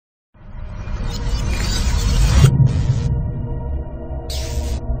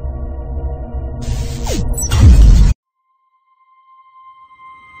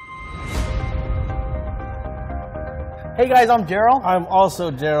Hey guys, I'm Daryl. I'm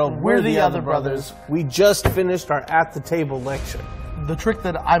also Daryl. We're the Other Brothers. We just finished our At the Table lecture. The trick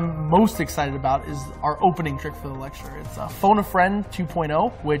that I'm most excited about is our opening trick for the lecture. It's Phone a Friend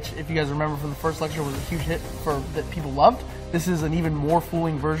 2.0, which, if you guys remember from the first lecture, was a huge hit that people loved. This is an even more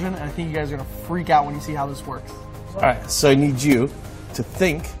fooling version, and I think you guys are going to freak out when you see how this works. All right, so I need you to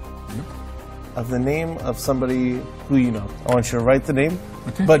think of the name of somebody who you know. I want you to write the name,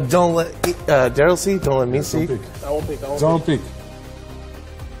 but don't let Daryl see. Don't let me see. I won't pick. Don't pick.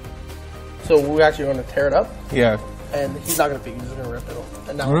 So we're actually going to tear it up, Yeah. and he's not going to pick. He's just going to rip it.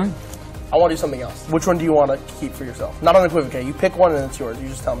 And now, All right. I want to do something else. Which one do you want to keep for yourself? Not unequivocally. You pick one, and it's yours. You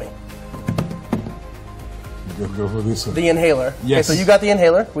just tell me. You gotta go for this one. The inhaler. Yes. Okay, so you got the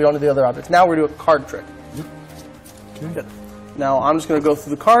inhaler. We don't do the other objects. Now we're going to do a card trick. Okay. Good. Now I'm just going to go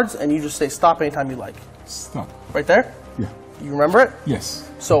through the cards, and you just say stop anytime you like. Stop. Right there? Yeah. You remember it?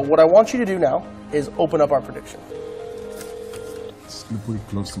 Yes. So what I want you to do now is open up our prediction. It's gonna put it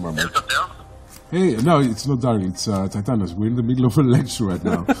close to my mouth. Hey, no, it's not Darling. It's Titanus. We're in the middle of a lecture right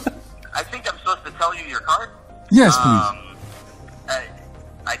now. I think I'm supposed to tell you your card. Yes, please.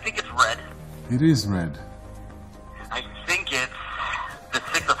 I think it's red. It is red. I think it's the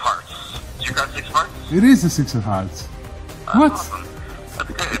Six of Hearts. Is your card Six of Hearts? It is the Six of Hearts. What? Awesome. That's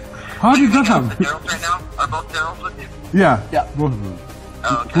good. How did that The happen? Daryls right now? Are both Daryls with you? Yeah. Yeah. Both of them.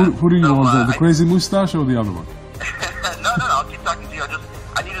 Oh, okay. Who do you So, want? The crazy mustache or the other one? no, I'll keep talking to you.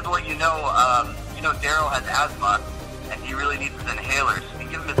 I needed to let you know, Daryl has asthma, and he really needs his inhalers. Can you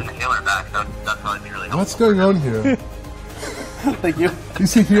give him his inhaler back? That's probably be really helpful. What's going on here? Thank you.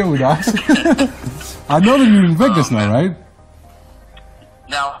 Is he here with us? I know that you're in Vegas now, right?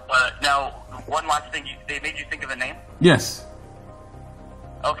 Now, one last thing. They made you think of a name? Yes.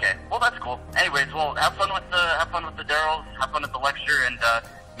 Okay, well that's cool. Anyways, well have fun with the Daryls, have fun at the lecture, and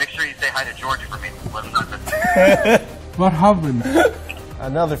make sure you say hi to George for me. Let him know that. What happened?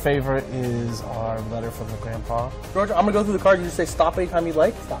 Another favorite is our letter from the grandpa. George, I'm going to go through the cards. You just say stop anytime you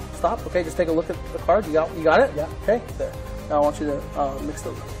like. Stop. Okay, just take a look at the card. You got it? Yeah. Okay, there. Now I want you to mix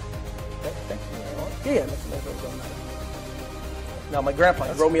those up. Okay. Yeah, mix those. Now my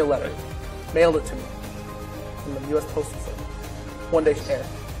grandpa wrote me a letter. Mailed it to me. From the U.S. Postal Service. One day air.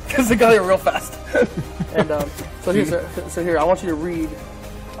 Because it got here real fast. And so here, I want you to read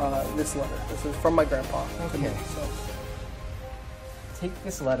this letter. This is from my grandpa. Okay. So. Take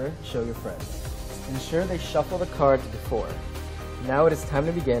this letter, show your friends. Ensure they shuffle the cards before. Now it is time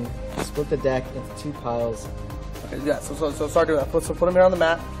to begin. Split the deck into two piles. Okay, yeah, so start doing that. So put them here on the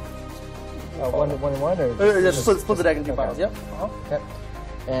mat. One and one, or just split the deck into two piles. Yep. Okay.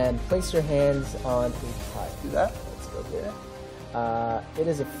 And place your hands on each pile. Do that. Let's go here. It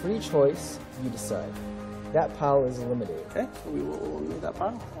is a free choice. You decide. That pile is eliminated. Okay, so we will eliminate that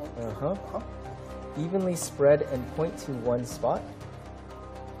pile. Evenly spread and point to one spot.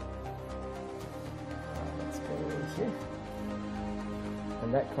 Let's go here.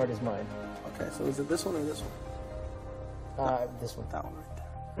 And that card is mine. Okay, so is it this one or this one? This one. That one right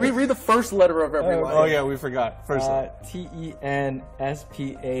there. Read the first letter of every line. Oh yeah, we forgot. First letter. T-E-N-S-P-A-D-E-S.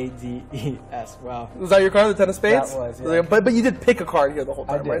 Wow. Was that your card, the Ten of Spades? That was, yeah. But you did pick a card here the whole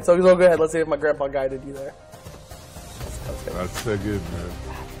time, I did. right? So go ahead. Let's see if my grandpa guided you there. That's so good, man.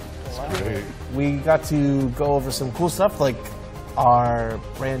 That's great. We got to go over some cool stuff like our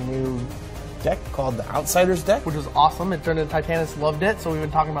brand new deck called the Outsiders deck. Which was awesome. It turned into Titanus loved it, so we've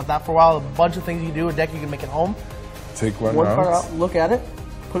been talking about that for a while. A bunch of things you can do, a deck you can make at home. Take one Card out. out, look at it,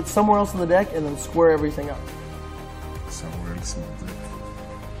 put it somewhere else in the deck, and then square everything up. Somewhere else in the deck.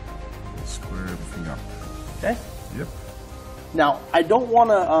 We'll square everything up. Okay? Yep. Now, I don't want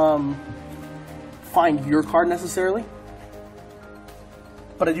to find your card necessarily,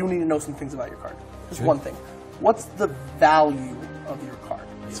 but I do need to know some things about your card. Just one thing. What's the value of your card?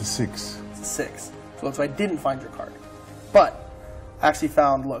 It's a 6. It's a 6. So I didn't find your card. But I actually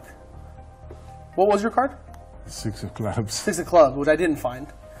found, look. What was your card? 6 of clubs. 6 of clubs, which I didn't find.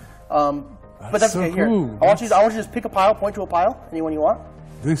 But that's so okay. Here, cool. I want you to just pick a pile, point to a pile, anyone you want.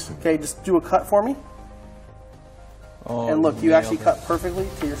 This one. Okay, just do a cut for me. And look, you actually cut perfectly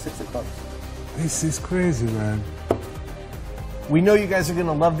to your 6 of clubs. This is crazy, man. We know you guys are going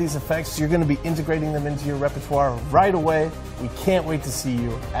to love these effects. You're going to be integrating them into your repertoire right away. We can't wait to see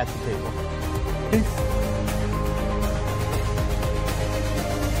you at the table. Peace.